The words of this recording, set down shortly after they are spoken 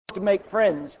to make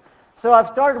friends. So I've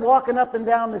started walking up and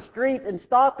down the street and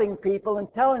stopping people and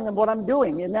telling them what I'm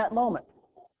doing in that moment.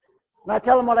 And I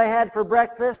tell them what I had for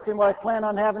breakfast and what I plan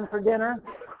on having for dinner.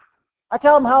 I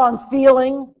tell them how I'm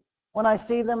feeling when I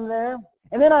see them there.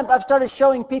 And then I've started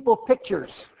showing people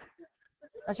pictures.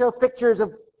 I show pictures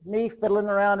of me fiddling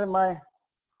around in my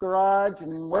garage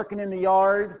and working in the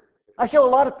yard. I show a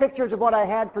lot of pictures of what I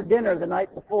had for dinner the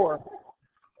night before.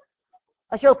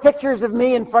 I show pictures of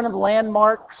me in front of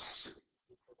landmarks,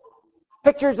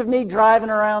 pictures of me driving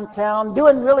around town,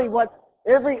 doing really what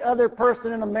every other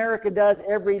person in America does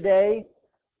every day.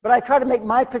 But I try to make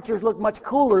my pictures look much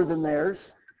cooler than theirs.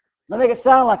 I make it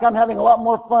sound like I'm having a lot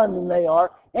more fun than they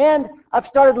are. And I've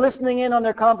started listening in on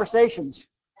their conversations.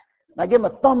 I give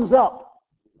them a thumbs up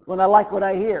when I like what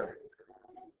I hear.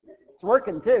 It's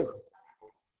working too.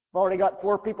 I've already got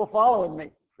 4 people following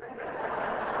me.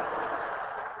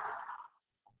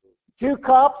 2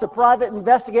 cops, a private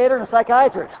investigator, and a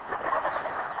psychiatrist.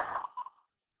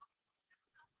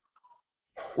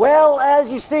 Well,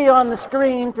 as you see on the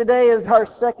screen, today is our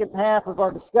second half of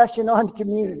our discussion on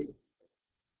community.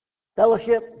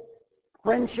 Fellowship,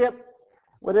 friendship,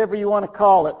 whatever you want to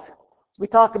call it. We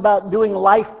talk about doing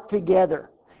life together.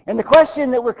 And the question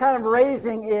that we're kind of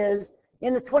raising is,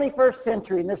 in the 21st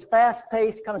century, in this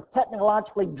fast-paced, kind of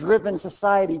technologically driven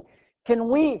society, can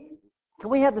we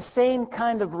have the same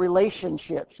kind of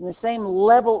relationships and the same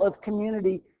level of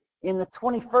community in the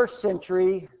 21st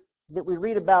century that we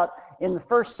read about in the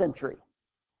first century?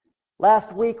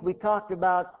 Last week we talked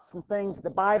about some things the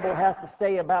Bible has to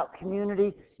say about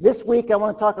community. This week I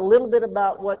want to talk a little bit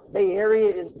about what Bay Area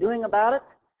is doing about it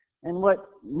and what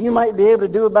you might be able to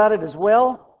do about it as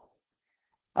well.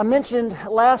 I mentioned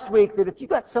last week that if you've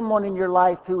got someone in your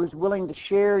life who is willing to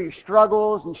share your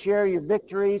struggles and share your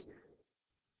victories,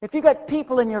 if you've got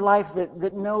people in your life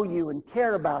that know you and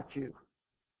care about you,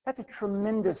 that's a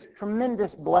tremendous,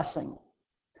 tremendous blessing.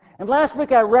 And last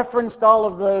week I referenced all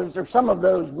of those, or some of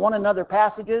those, one another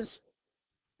passages.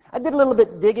 I did a little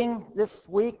bit digging this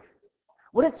week.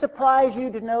 Would it surprise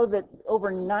you to know that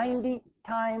over 90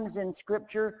 times in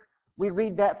Scripture we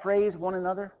read that phrase, one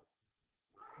another?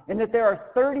 And that there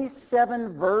are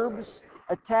 37 verbs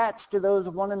attached to those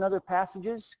one another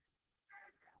passages?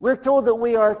 We're told that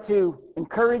we are to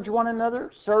encourage one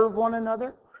another, serve one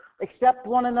another, accept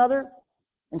one another,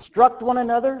 instruct one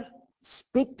another,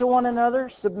 speak to one another,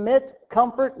 submit,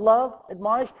 comfort, love,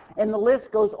 admonish, and the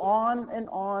list goes on and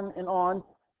on and on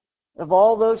of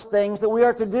all those things that we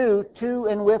are to do to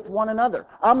and with one another.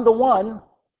 I'm the one,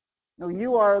 no,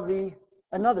 you are the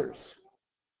anothers.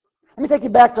 Let me take you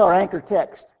back to our anchor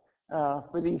text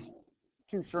for these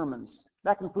 2 sermons,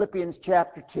 back in Philippians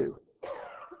chapter 2.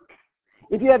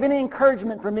 If you have any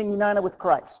encouragement from being united with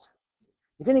Christ,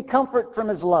 if any comfort from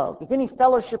his love, if any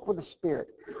fellowship with the Spirit,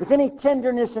 if any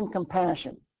tenderness and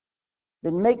compassion,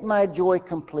 then make my joy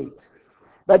complete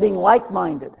by being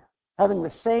like-minded, having the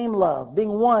same love, being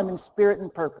one in spirit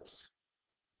and purpose.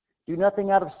 Do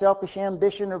nothing out of selfish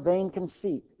ambition or vain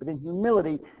conceit, but in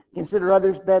humility consider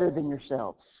others better than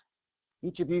yourselves.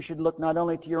 Each of you should look not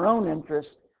only to your own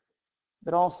interest,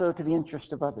 but also to the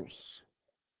interest of others.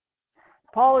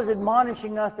 Paul is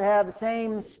admonishing us to have the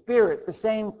same spirit, the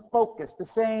same focus, the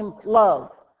same love,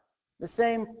 the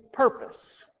same purpose.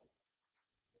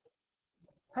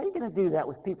 How are you going to do that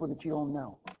with people that you don't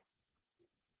know?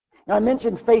 Now, I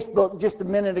mentioned Facebook just a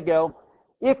minute ago.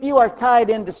 If you are tied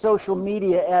into social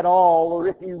media at all, or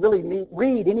if you really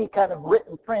read any kind of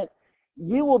written print,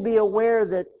 you will be aware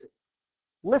that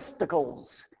listicles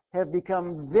have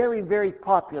become very, very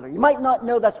popular. You might not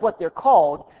know that's what they're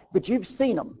called, but you've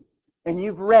seen them and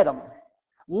you've read them.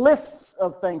 Lists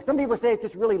of things. Some people say it's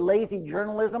just really lazy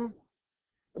journalism,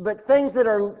 but things that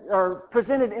are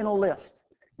presented in a list.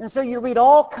 And so you read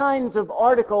all kinds of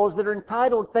articles that are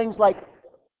entitled things like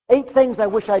 8 things I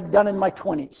wish I'd done in my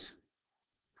 20s,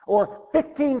 or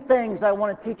 15 things I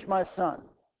want to teach my son,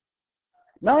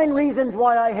 9 reasons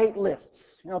why I hate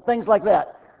lists, things like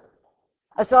that.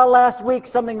 I saw last week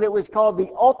something that was called the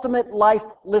Ultimate Life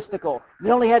Listicle. It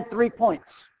only had 3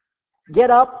 points. Get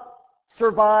up,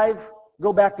 survive,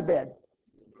 go back to bed.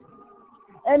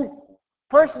 And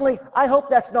personally, I hope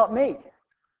that's not me.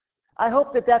 I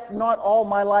hope that that's not all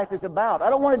my life is about. I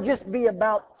don't want to just be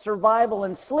about survival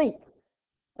and sleep.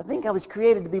 I think I was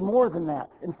created to be more than that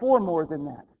and for more than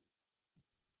that.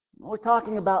 We're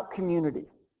talking about community.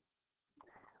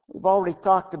 We've already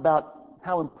talked about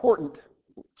how important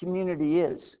community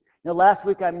is. Last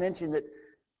week I mentioned that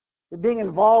being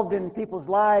involved in people's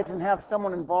lives and have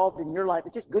someone involved in your life,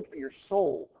 it's just good for your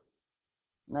soul.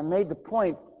 And I made the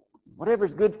point,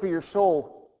 whatever's good for your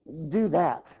soul, do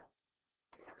that.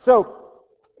 So,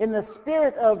 in the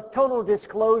spirit of total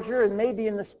disclosure and maybe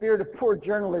in the spirit of poor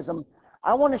journalism,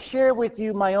 I want to share with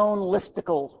you my own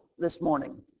listicle this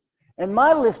morning. And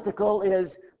my listicle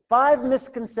is 5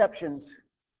 misconceptions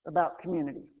about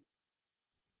community.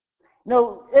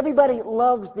 Everybody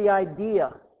loves the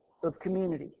idea of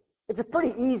community. It's a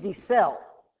pretty easy sell.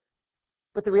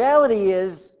 But the reality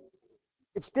is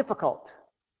it's difficult.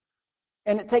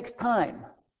 And it takes time.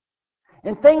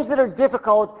 And things that are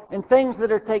difficult and things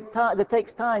that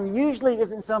takes time usually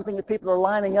isn't something that people are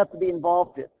lining up to be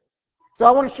involved in. So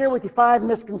I want to share with you 5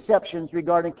 misconceptions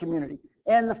regarding community.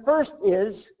 And the first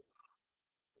is,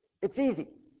 it's easy.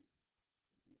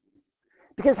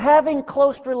 Because having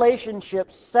close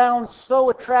relationships sounds so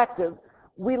attractive,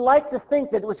 we like to think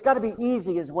that it's got to be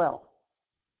easy as well.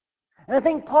 And I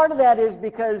think part of that is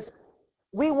because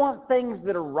we want things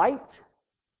that are right.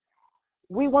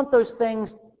 We want those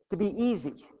things to be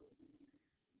easy.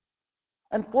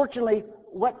 Unfortunately,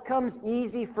 what comes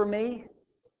easy for me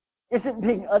isn't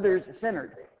being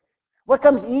others-centered. What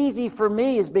comes easy for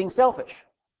me is being selfish.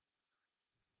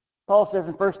 Paul says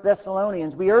in 1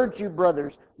 Thessalonians, we urge you,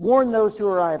 brothers, warn those who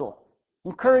are idle,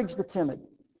 encourage the timid,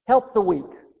 help the weak,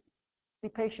 be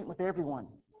patient with everyone.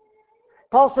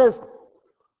 Paul says,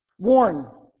 warn,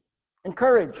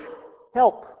 encourage,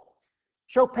 help,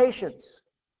 show patience.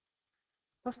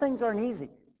 Those things aren't easy.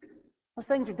 Those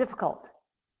things are difficult.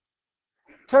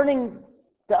 Turning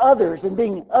to others and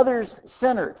being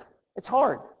others-centered, it's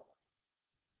hard.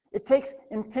 It takes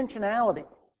intentionality.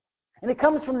 And it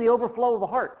comes from the overflow of the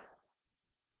heart.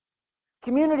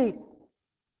 Community,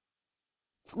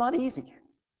 it's not easy.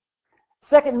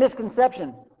 Second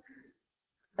misconception,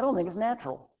 I don't think it's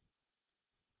natural.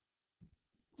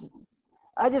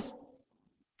 I just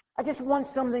want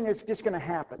something that's just going to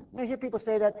happen. I hear people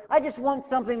say that. I just want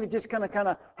something that's just going to kind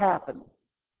of happen.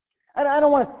 I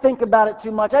don't want to think about it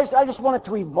too much. I just want it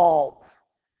to evolve.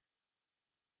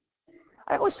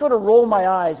 I always sort of roll my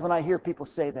eyes when I hear people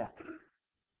say that.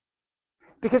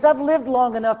 Because I've lived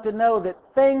long enough to know that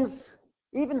things,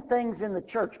 even things in the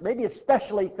church, maybe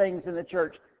especially things in the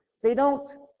church, they don't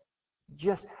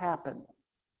just happen.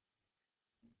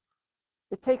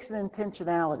 It takes an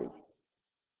intentionality.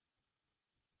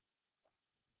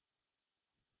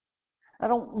 I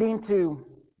don't mean to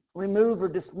remove or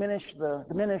diminish the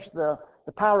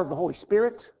power of the Holy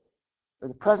Spirit or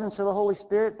the presence of the Holy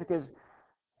Spirit, because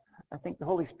I think the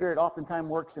Holy Spirit oftentimes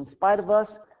works in spite of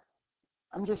us.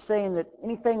 I'm just saying that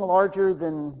anything larger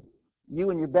than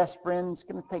you and your best friend is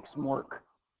going to take some work.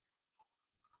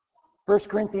 1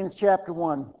 Corinthians chapter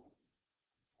 1.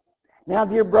 Now,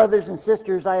 dear brothers and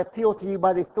sisters, I appeal to you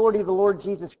by the authority of the Lord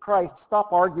Jesus Christ,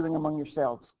 stop arguing among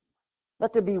yourselves.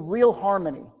 Let there be real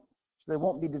harmony, so there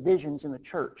won't be divisions in the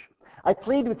church. I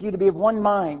plead with you to be of one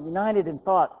mind, united in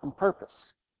thought and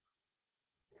purpose.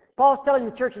 Paul's telling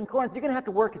the church in Corinth, you're going to have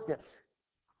to work at this.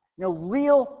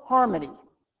 Real harmony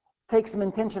takes some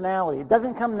intentionality. It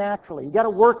doesn't come naturally. You've got to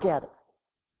work at it.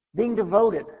 Being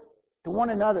devoted to one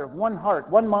another, one heart,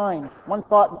 one mind, one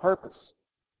thought and purpose.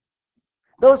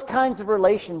 Those kinds of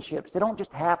relationships, they don't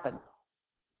just happen.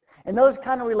 And those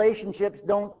kind of relationships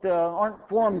aren't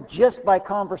formed just by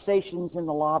conversations in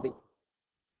the lobby.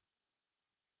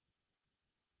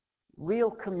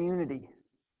 Real community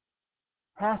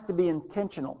has to be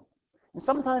intentional. And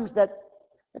sometimes that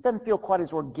doesn't feel quite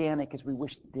as organic as we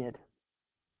wish it did.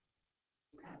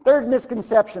 Third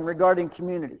misconception regarding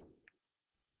community.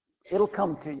 It'll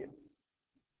come to you.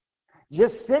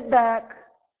 Just sit back,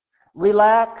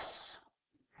 relax.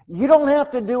 You don't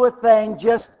have to do a thing,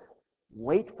 just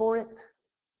wait for it.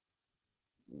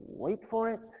 Wait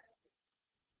for it.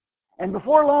 And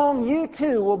before long, you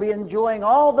too will be enjoying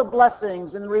all the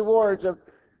blessings and rewards of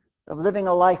living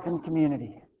a life in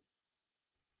community.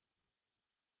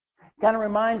 Kind of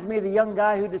reminds me of the young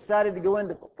guy who decided to go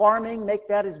into farming, make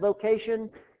that his vocation.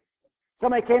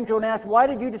 Somebody came to him and asked, why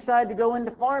did you decide to go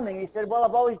into farming? He said, well,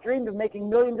 I've always dreamed of making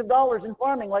millions of dollars in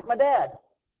farming like my dad.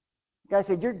 The guy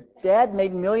said, your dad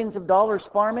made millions of dollars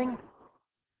farming?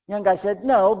 The young guy said,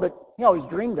 no, but he always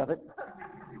dreamed of it.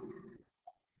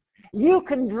 You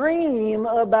can dream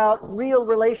about real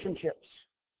relationships.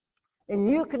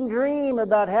 And you can dream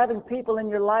about having people in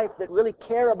your life that really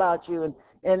care about you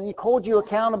and hold you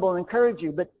accountable and encourage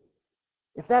you. But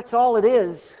if that's all it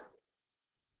is,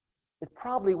 it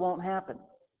probably won't happen.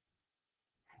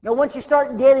 Once you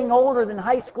start getting older than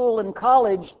high school and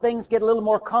college, things get a little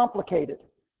more complicated.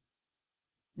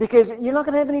 Because you're not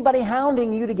going to have anybody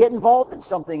hounding you to get involved in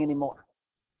something anymore.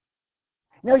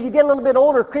 As you get a little bit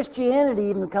older, Christianity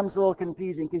even becomes a little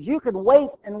confusing, because you can wait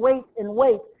and wait and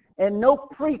wait, and no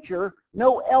preacher,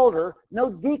 no elder,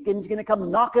 no deacon is going to come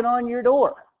knocking on your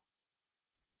door.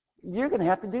 you're going to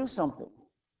have to do something.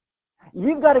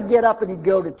 You've got to get up and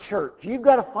go to church. You've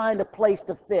got to find a place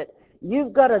to fit.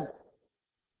 You've got to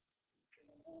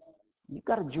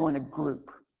join a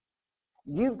group.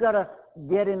 You've got to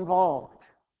get involved.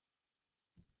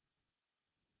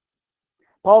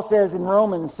 Paul says in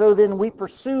Romans, so then we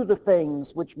pursue the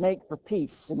things which make for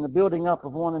peace and the building up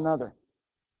of one another.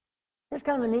 Here's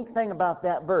kind of the neat thing about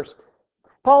that verse.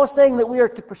 Paul is saying that we are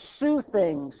to pursue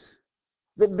things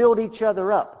that build each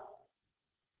other up.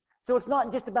 So it's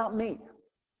not just about me.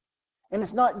 And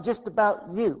it's not just about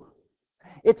you.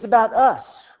 It's about us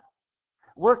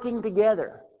working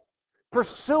together,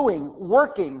 pursuing,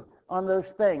 working on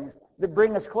those things that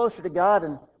bring us closer to God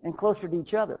and closer to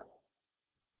each other.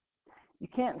 You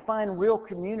can't find real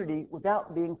community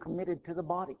without being committed to the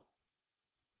body.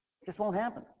 It just won't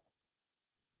happen.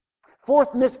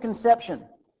 Fourth misconception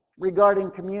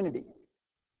regarding community.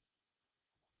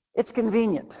 It's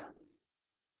convenient.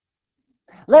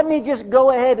 Let me just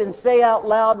go ahead and say out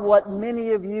loud what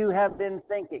many of you have been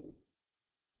thinking.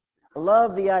 I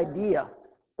love the idea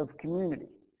of community.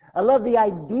 I love the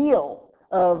ideal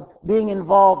of being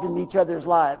involved in each other's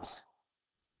lives.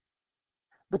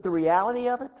 But the reality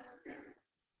of it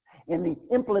and the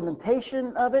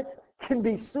implementation of it can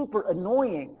be super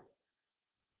annoying.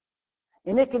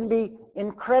 And it can be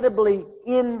incredibly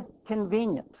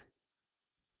inconvenient.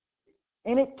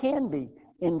 And it can be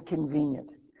inconvenient.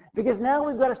 Because now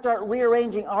we've got to start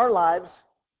rearranging our lives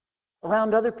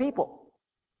around other people.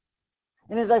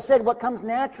 And as I said, what comes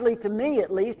naturally to me,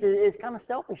 at least, is kind of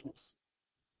selfishness.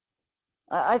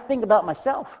 I think about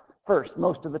myself first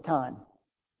most of the time.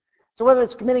 So whether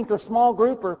it's committing to a small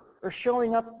group or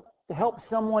showing up to help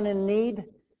someone in need,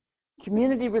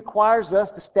 community requires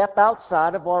us to step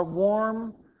outside of our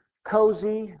warm,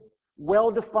 cozy,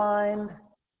 well-defined,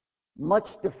 much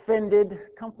defended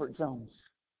comfort zones.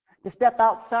 To step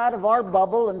outside of our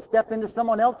bubble and step into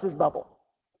someone else's bubble.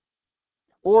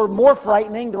 Or more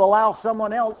frightening, to allow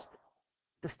someone else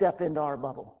to step into our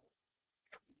bubble.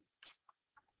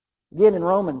 Again in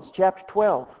Romans chapter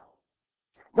 12.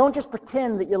 Don't just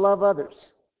pretend that you love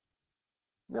others.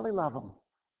 Really love them.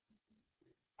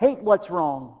 Hate what's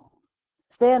wrong.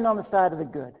 Stand on the side of the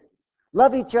good.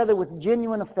 Love each other with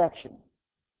genuine affection.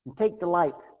 And take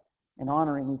delight in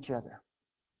honoring each other.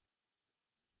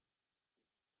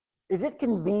 Is it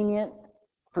convenient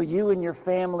for you and your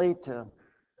family to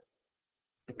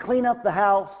clean up the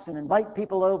house and invite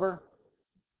people over?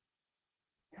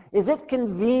 Is it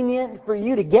convenient for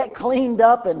you to get cleaned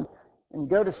up and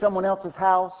go to someone else's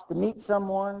house to meet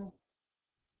someone?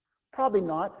 Probably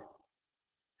not.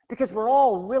 Because we're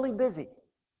all really busy.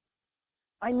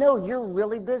 I know you're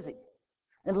really busy.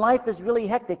 And life is really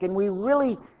hectic. And we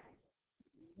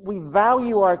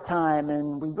value our time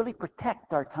and we really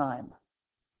protect our time.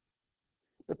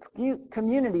 The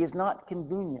community is not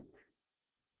convenient.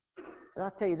 But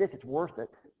I'll tell you this, it's worth it.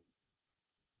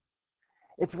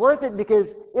 It's worth it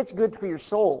because it's good for your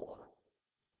soul.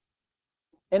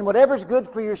 And whatever's good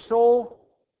for your soul,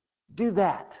 do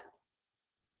that.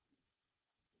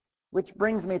 Which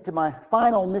brings me to my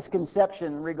final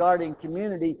misconception regarding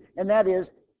community, and that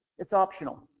is, it's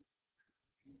optional.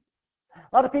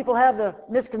 A lot of people have the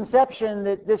misconception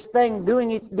that this thing,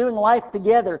 doing life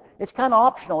together, it's kind of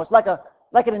optional. It's like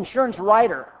an insurance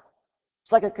rider.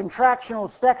 It's like a contractual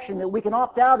section that we can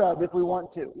opt out of if we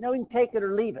want to. We can take it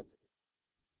or leave it.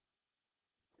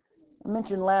 I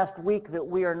mentioned last week that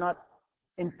we are not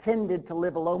intended to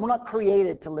live alone. We're not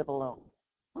created to live alone.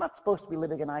 We're not supposed to be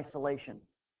living in isolation.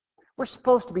 We're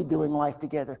supposed to be doing life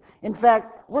together. In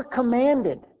fact, we're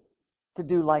commanded to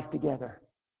do life together.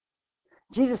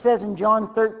 Jesus says in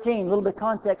John 13, a little bit of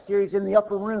context here, he's in the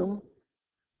upper room.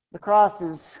 The cross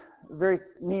is very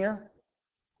near.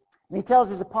 And he tells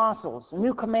his apostles, a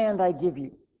new command I give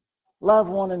you, love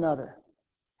one another.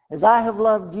 As I have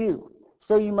loved you,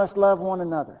 so you must love one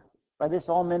another. By this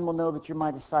all men will know that you're my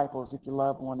disciples if you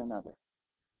love one another.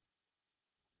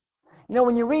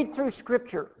 When you read through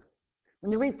Scripture,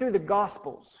 when you read through the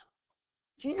Gospels,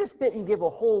 Jesus didn't give a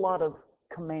whole lot of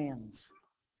commands.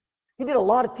 He did a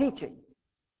lot of teaching.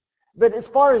 But as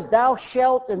far as thou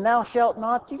shalt and thou shalt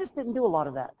not, Jesus didn't do a lot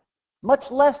of that. Much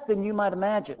less than you might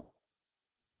imagine.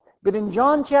 But in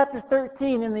John chapter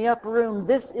 13 in the upper room,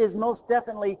 this is most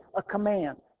definitely a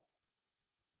command.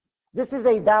 This is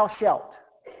a thou shalt.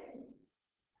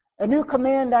 A new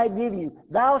command I give you.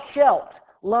 Thou shalt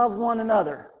love one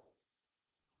another.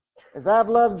 As I've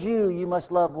loved you, you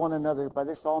must love one another. By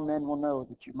this all men will know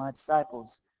that you're my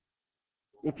disciples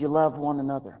if you love one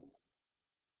another.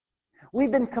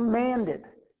 We've been commanded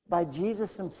by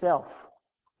Jesus himself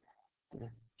to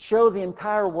show the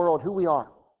entire world who we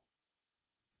are.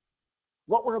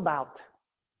 what we're about,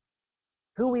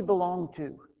 who we belong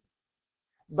to,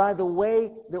 by the way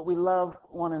that we love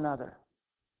one another.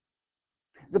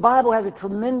 The Bible has a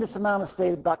tremendous amount to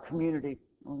say about community.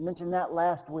 I mentioned that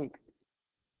last week.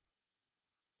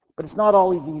 But it's not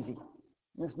always easy.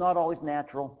 It's not always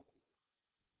natural.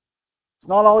 It's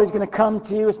not always going to come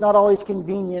to you. It's not always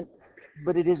convenient.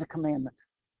 But it is a commandment.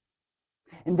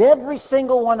 And every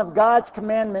single one of God's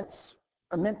commandments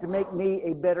are meant to make me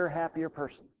a better, happier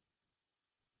person.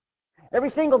 Every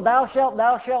single thou shalt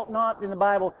not in the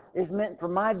Bible is meant for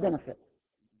my benefit.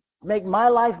 To make my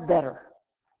life better.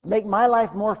 To make my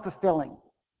life more fulfilling.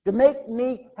 To make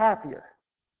me happier.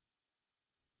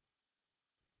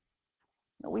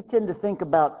 Now, we tend to think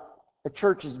about a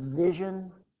church's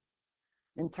vision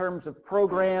in terms of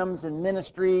programs and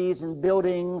ministries and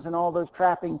buildings and all those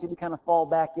trappings that we kind of fall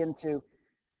back into.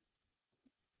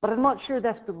 But I'm not sure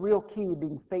that's the real key to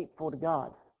being faithful to God.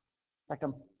 In fact,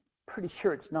 I'm pretty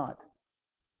sure it's not.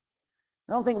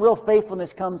 I don't think real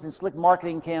faithfulness comes in slick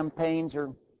marketing campaigns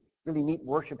or really neat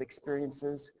worship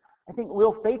experiences. I think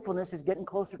real faithfulness is getting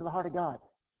closer to the heart of God.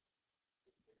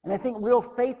 And I think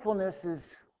real faithfulness is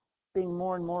being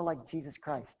more and more like Jesus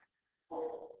Christ.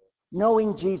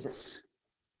 Knowing Jesus.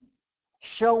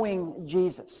 Showing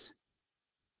Jesus.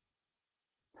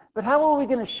 But how are we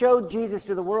going to show Jesus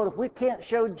to the world if we can't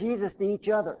show Jesus to each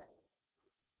other?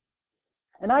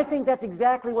 And I think that's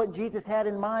exactly what Jesus had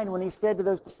in mind when he said to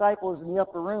those disciples in the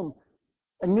upper room,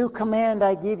 a new command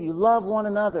I give you, love one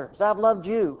another. As I've loved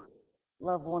you,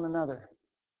 love one another.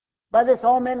 By this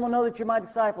all men will know that you're my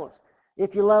disciples,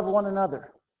 if you love one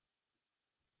another.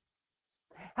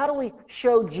 How do we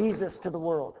show Jesus to the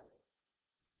world?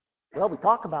 Well, we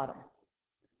talk about him.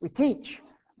 We teach.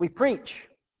 We preach.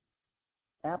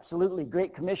 Absolutely.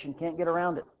 Great Commission. Can't get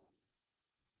around it.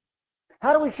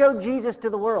 How do we show Jesus to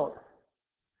the world?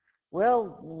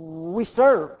 Well, we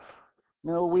serve.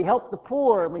 We help the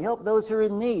poor and we help those who are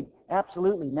in need.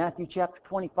 Absolutely. Matthew chapter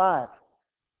 25.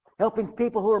 Helping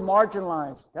people who are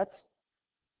marginalized.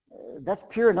 That's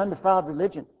pure and undefiled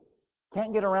religion.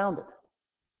 Can't get around it.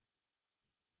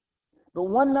 But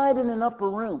one night in an upper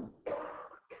room,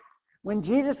 when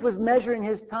Jesus was measuring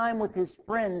his time with his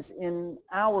friends in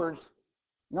hours,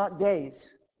 not days,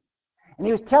 and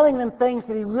he was telling them things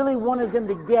that he really wanted them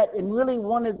to get and really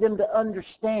wanted them to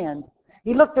understand,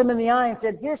 he looked them in the eye and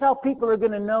said, here's how people are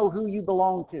going to know who you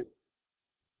belong to.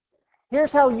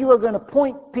 Here's how you are going to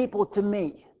point people to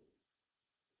me.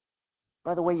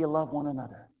 By the way you love one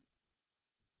another.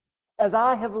 As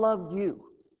I have loved you.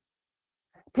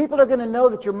 People are going to know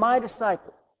that you're my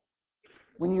disciple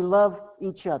when you love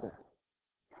each other.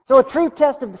 So a true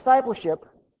test of discipleship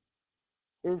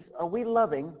is, are we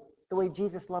loving the way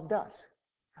Jesus loved us?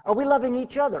 Are we loving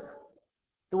each other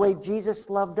the way Jesus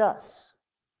loved us?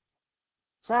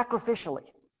 Sacrificially.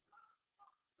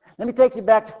 Let me take you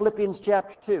back to Philippians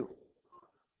chapter 2.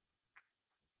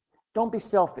 Don't be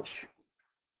selfish.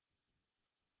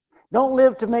 Don't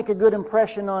live to make a good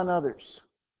impression on others.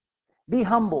 Be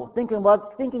humble,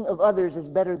 thinking of others as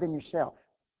better than yourself.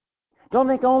 Don't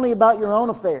think only about your own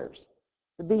affairs,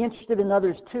 but be interested in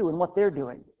others too and what they're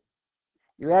doing.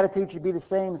 Your attitude should be the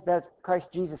same as that Christ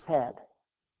Jesus had.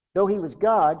 Though he was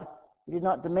God, he did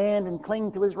not demand and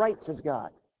cling to his rights as God.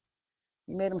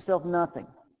 He made himself nothing.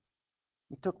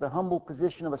 He took the humble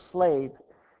position of a slave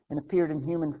and appeared in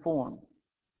human form.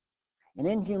 And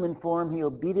in human form, he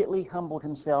obediently humbled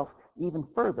himself even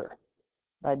further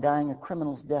by dying a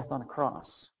criminal's death on a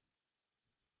cross.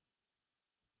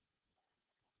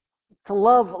 To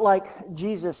love like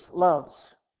Jesus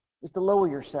loves is to lower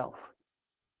yourself,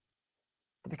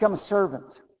 to become a servant,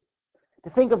 to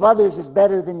think of others as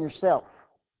better than yourself.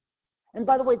 And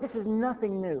by the way, this is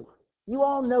nothing new. You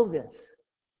all know this.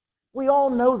 We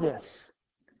all know this.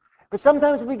 But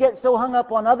sometimes we get so hung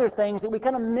up on other things that we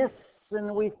kind of miss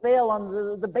and we fail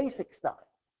on the basic stuff.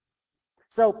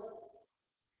 So,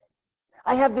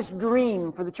 I have this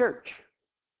dream for the church.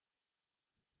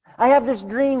 I have this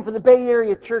dream for the Bay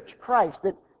Area Church of Christ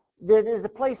that is a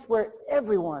place where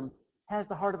everyone has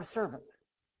the heart of a servant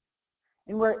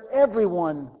and where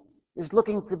everyone is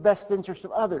looking for the best interests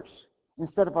of others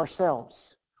instead of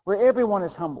ourselves, where everyone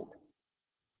is humbled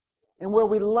and where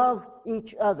we love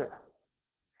each other.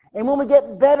 And when we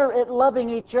get better at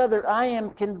loving each other, I am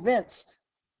convinced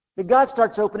that God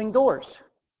starts opening doors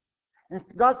and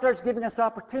God starts giving us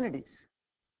opportunities.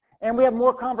 And we have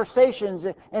more conversations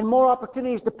and more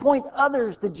opportunities to point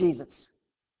others to Jesus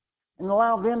and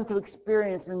allow them to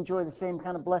experience and enjoy the same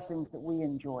kind of blessings that we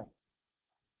enjoy.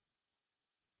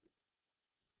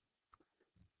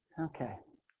 Okay.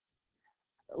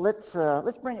 Let's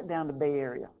bring it down to Bay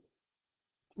Area.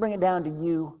 Let's bring it down to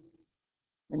you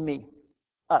and me,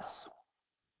 us.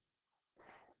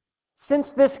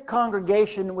 Since this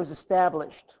congregation was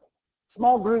established,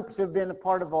 small groups have been a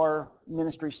part of our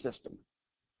ministry system.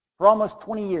 For almost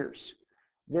 20 years,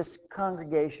 this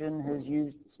congregation has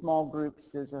used small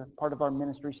groups as a part of our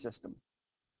ministry system.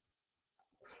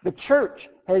 The church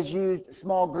has used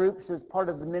small groups as part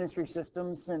of the ministry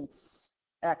system since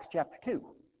Acts chapter 2.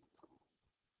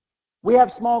 We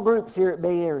have small groups here at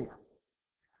Bay Area.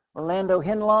 Orlando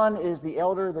Hinlon is the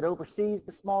elder that oversees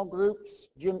the small groups.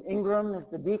 Jim Ingram is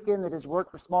the deacon that has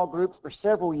worked for small groups for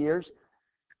several years.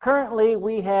 Currently,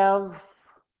 we have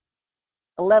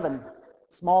 11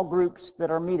 small groups that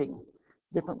are meeting.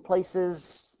 Different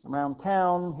places around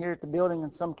town, here at the building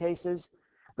in some cases.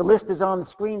 The list is on the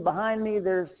screen behind me.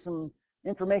 There's some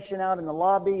information out in the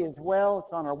lobby as well.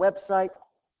 It's on our website.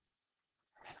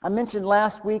 I mentioned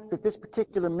last week that this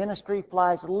particular ministry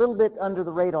flies a little bit under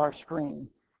the radar screen.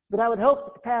 But I would hope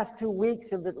that the past 2 weeks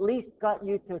have at least got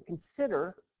you to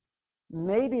consider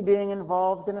maybe being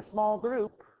involved in a small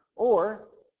group, or,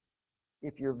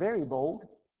 if you're very bold,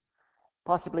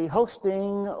 possibly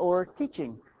hosting or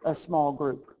teaching a small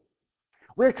group.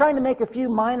 We're trying to make a few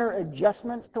minor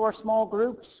adjustments to our small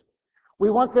groups. We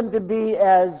want them to be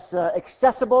as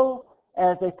accessible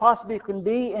as they possibly can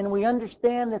be, and we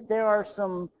understand that there are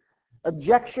some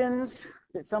objections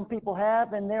that some people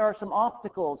have, and there are some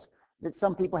obstacles that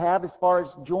some people have as far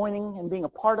as joining and being a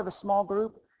part of a small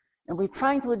group, and we're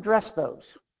trying to address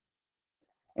those.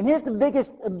 And here's the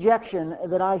biggest objection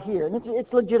that I hear, and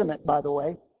it's legitimate, by the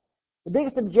way. The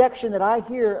biggest objection that I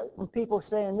hear from people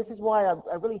saying, this is why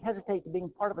I really hesitate to being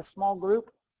part of a small group.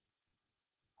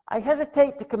 I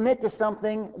hesitate to commit to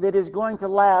something that is going to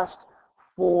last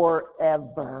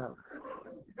forever.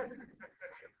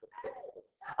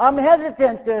 I'm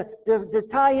hesitant to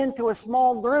tie into a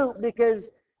small group because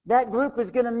that group is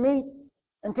going to meet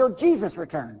until Jesus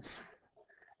returns.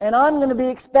 And I'm going to be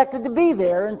expected to be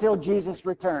there until Jesus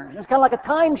returns. It's kind of like a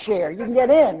timeshare. You can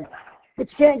get in,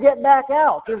 but you can't get back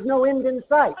out. There's no end in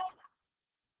sight.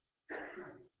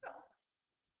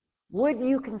 Would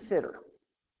you consider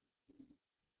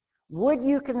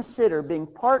being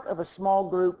part of a small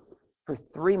group for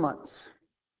 3 months?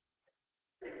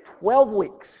 12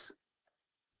 weeks.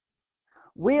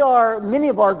 Many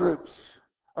of our groups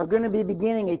are going to be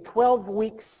beginning a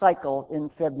 12-week cycle in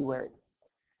February.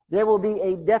 There will be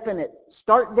a definite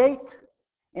start date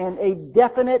and a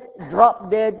definite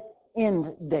drop-dead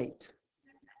end date.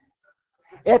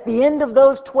 At the end of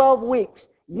those 12 weeks,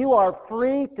 you are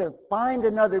free to find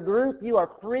another group. You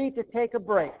are free to take a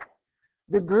break.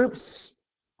 The groups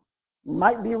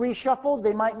might be reshuffled.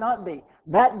 They might not be.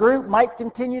 That group might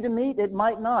continue to meet. It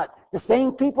might not. The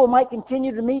same people might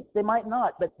continue to meet. They might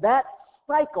not. But that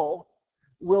cycle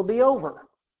will be over.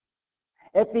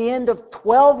 At the end of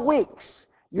 12 weeks,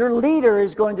 your leader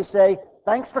is going to say,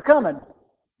 thanks for coming.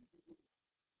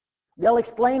 They'll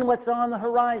explain what's on the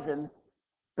horizon,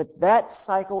 but that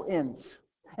cycle ends.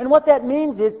 And what that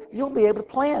means is you'll be able to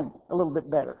plan a little bit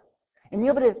better. And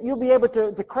you'll be able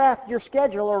to craft your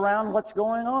schedule around what's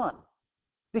going on.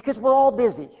 Because we're all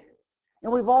busy.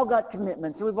 And we've all got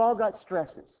commitments. And we've all got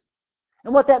stresses.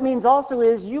 And what that means also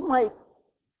is you might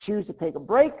choose to take a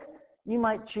break. You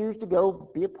might choose to go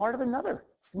be a part of another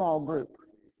small group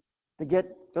to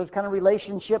get those kind of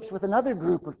relationships with another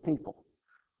group of people.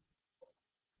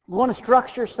 We want to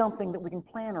structure something that we can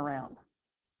plan around.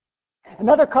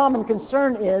 Another common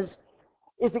concern is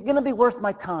it going to be worth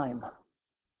my time?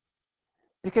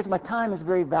 Because my time is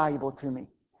very valuable to me.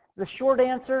 The short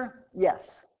answer, yes.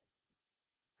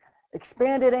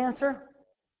 Expanded answer,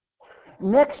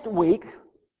 next week,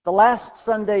 the last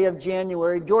Sunday of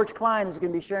January, George Klein is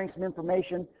going to be sharing some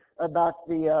information about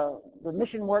the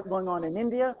mission work going on in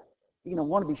India. You're going to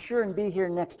want to be sure and be here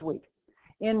next week.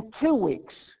 In 2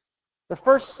 weeks, the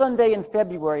first Sunday in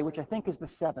February, which I think is the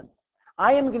 7th,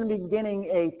 I am going to be beginning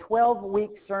a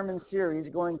 12-week sermon series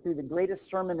going through the greatest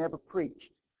sermon ever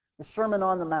preached, the Sermon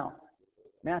on the Mount,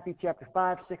 Matthew chapter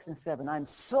 5, 6, and 7. I'm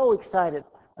so excited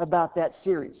about that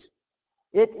series.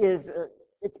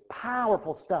 It's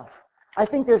powerful stuff. I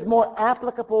think there's more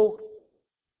applicable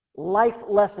life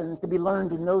lessons to be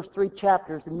learned in those 3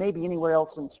 chapters than maybe anywhere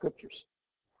else in the Scriptures.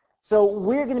 So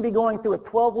we're going to be going through a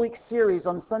 12-week series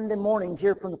on Sunday mornings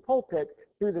here from the pulpit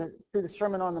through the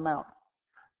Sermon on the Mount.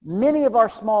 Many of our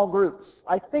small groups,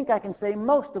 I think I can say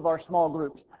most of our small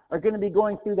groups, are going to be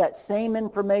going through that same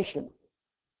information.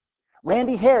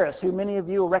 Randy Harris, who many of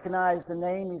you will recognize the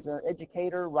name, he's an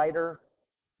educator, writer,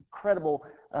 incredible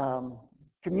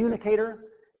communicator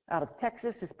out of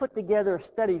Texas, has put together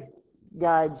study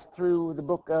guides through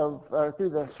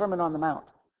the Sermon on the Mount.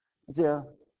 It's a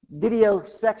video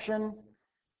section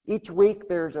Each week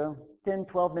there's a 10,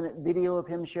 12-minute video of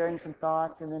him sharing some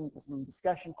thoughts and then some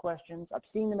discussion questions. I've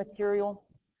seen the material.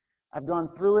 I've gone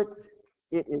through it.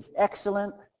 It is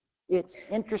excellent. It's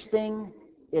interesting.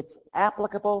 It's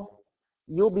applicable.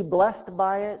 You'll be blessed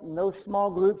by it, and those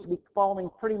small groups will be following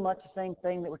pretty much the same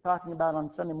thing that we're talking about on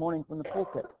Sunday morning from the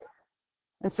pulpit.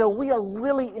 And so we are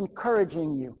really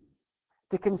encouraging you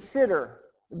to consider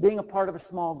being a part of a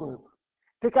small group.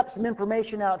 Pick up some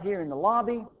information out here in the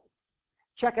lobby.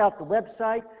 Check out the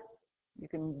website. You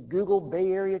can Google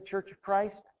Bay Area Church of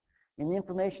Christ, and the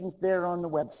information's there on the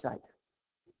website.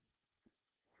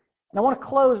 And I want to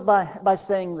close by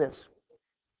saying this.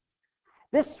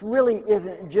 This really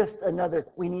isn't just another,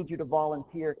 we need you to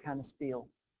volunteer kind of spiel.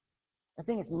 I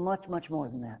think it's much, much more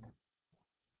than that.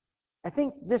 I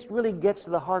think this really gets to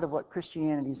the heart of what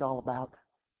Christianity is all about.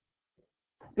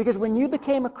 Because when you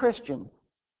became a Christian,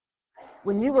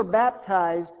 when you were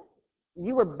baptized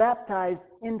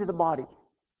into the body.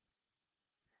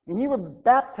 And you were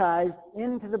baptized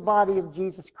into the body of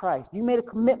Jesus Christ. You made a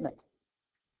commitment.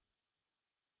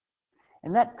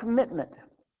 And that commitment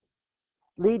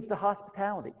leads to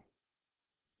hospitality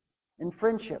and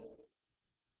friendship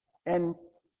and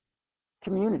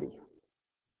community.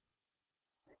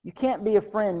 You can't be a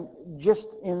friend just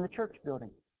in the church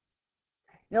building.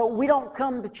 You know, we don't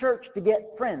come to church to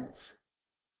get friends.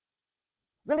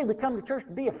 Really, we come to church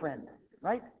to be a friend,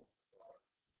 right?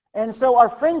 And so our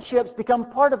friendships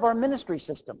become part of our ministry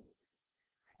system.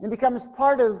 And it becomes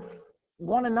part of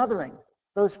one anothering,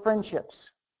 those friendships.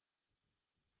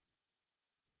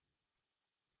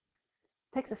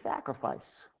 It takes a sacrifice.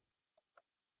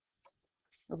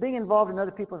 Well, being involved in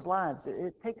other people's lives,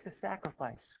 it takes a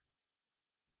sacrifice.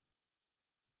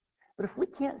 But if we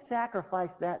can't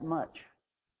sacrifice that much,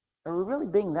 are we really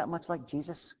being that much like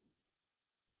Jesus?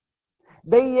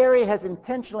 Bay Area has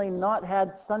intentionally not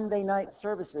had Sunday night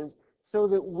services so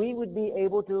that we would be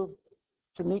able to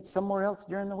meet somewhere else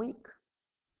during the week,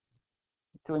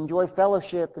 to enjoy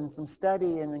fellowship and some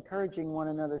study and encouraging one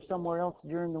another somewhere else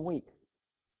during the week.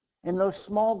 And those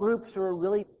small groups are a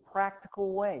really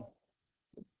practical way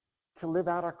to live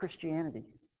out our Christianity,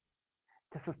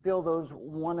 to fulfill those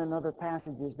one another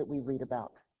passages that we read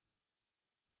about.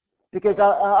 Because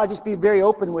I'll just be very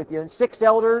open with you. 6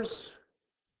 elders,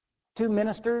 2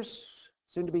 ministers,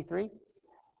 soon to be 3.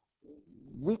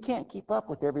 We can't keep up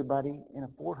with everybody in a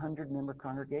 400-member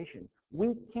congregation.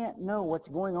 We can't know what's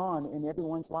going on in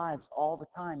everyone's lives all the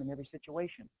time in every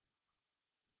situation.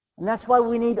 And that's why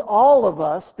we need all of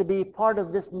us to be part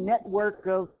of this network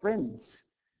of friends,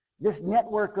 this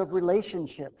network of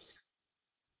relationships,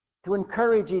 to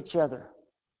encourage each other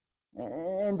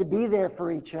and to be there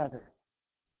for each other,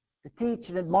 to teach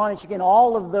and admonish, again,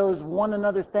 all of those one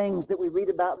another things that we read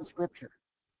about in Scripture.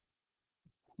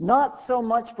 Not so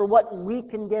much for what we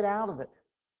can get out of it,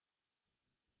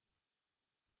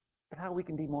 but how we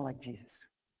can be more like Jesus.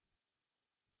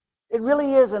 It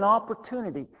really is an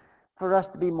opportunity for us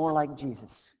to be more like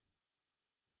Jesus.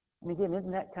 And again,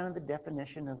 isn't that kind of the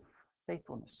definition of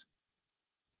faithfulness?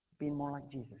 Being more like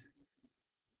Jesus.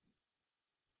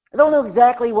 I don't know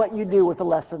exactly what you do with a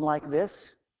lesson like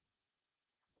this.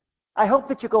 I hope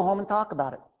that you go home and talk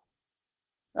about it.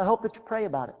 I hope that you pray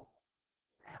about it.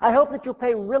 I hope that you'll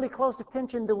pay really close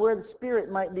attention to where the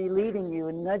Spirit might be leading you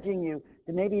and nudging you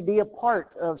to maybe be a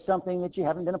part of something that you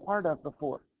haven't been a part of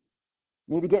before.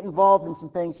 Maybe get involved in some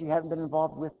things you haven't been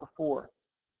involved with before.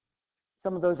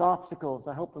 Some of those obstacles,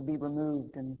 I hope, will be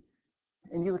removed, and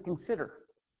you would consider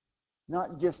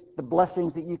not just the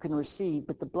blessings that you can receive,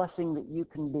 but the blessing that you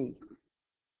can be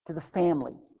to the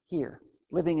family here,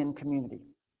 living in community.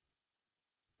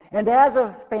 And as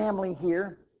a family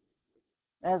here,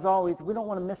 as always, we don't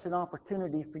want to miss an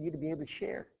opportunity for you to be able to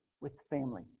share with the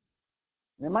family.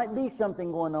 There might be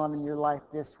something going on in your life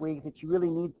this week that you really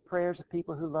need prayers of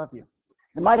people who love you.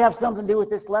 It might have something to do with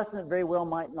this lesson. It very well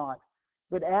might not.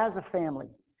 But as a family,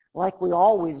 like we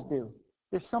always do,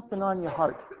 there's something on your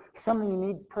heart, something you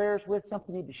need prayers with,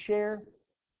 something you need to share,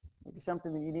 maybe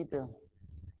something that you need to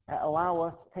allow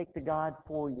us to take to God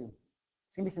for you.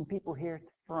 There's going to be some people here at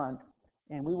the front,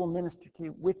 and we will minister to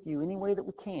you, with you any way that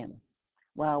we can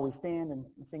while we stand and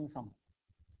sing a song.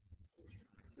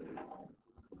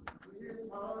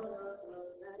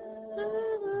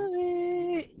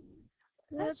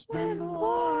 That's been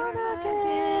worn out.